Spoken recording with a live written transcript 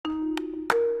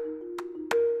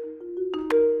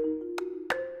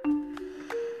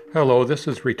Hello, this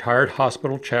is retired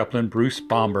hospital chaplain Bruce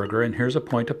Bomberger, and here's a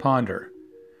point to ponder.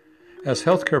 As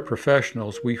healthcare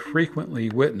professionals, we frequently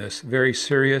witness very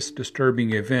serious,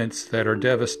 disturbing events that are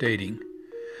devastating.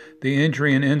 The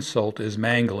injury and insult is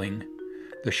mangling,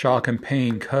 the shock and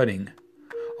pain cutting.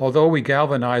 Although we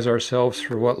galvanize ourselves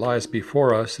for what lies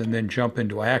before us and then jump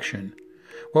into action,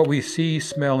 what we see,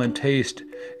 smell, and taste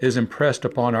is impressed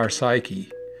upon our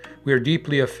psyche. We are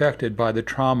deeply affected by the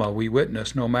trauma we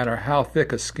witness, no matter how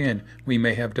thick a skin we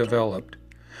may have developed.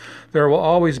 There will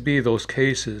always be those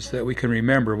cases that we can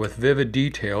remember with vivid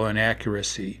detail and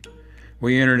accuracy.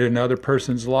 We entered another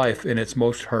person's life in its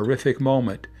most horrific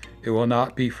moment. It will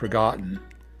not be forgotten.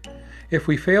 If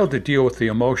we fail to deal with the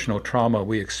emotional trauma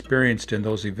we experienced in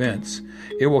those events,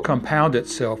 it will compound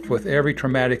itself with every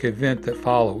traumatic event that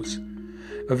follows.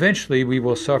 Eventually, we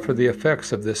will suffer the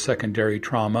effects of this secondary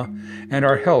trauma, and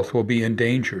our health will be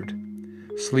endangered.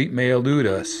 Sleep may elude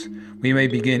us. We may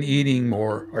begin eating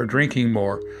more or drinking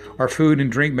more. Our food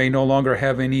and drink may no longer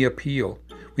have any appeal.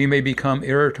 We may become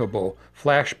irritable.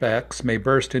 Flashbacks may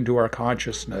burst into our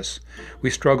consciousness. We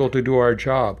struggle to do our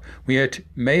job. We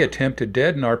may attempt to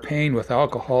deaden our pain with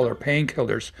alcohol or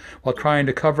painkillers while trying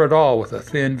to cover it all with a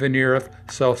thin veneer of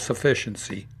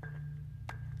self-sufficiency.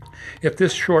 If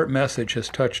this short message has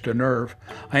touched a nerve,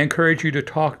 I encourage you to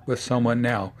talk with someone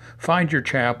now. Find your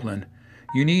chaplain.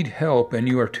 You need help, and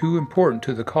you are too important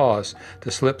to the cause to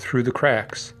slip through the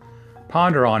cracks.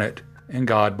 Ponder on it, and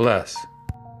God bless.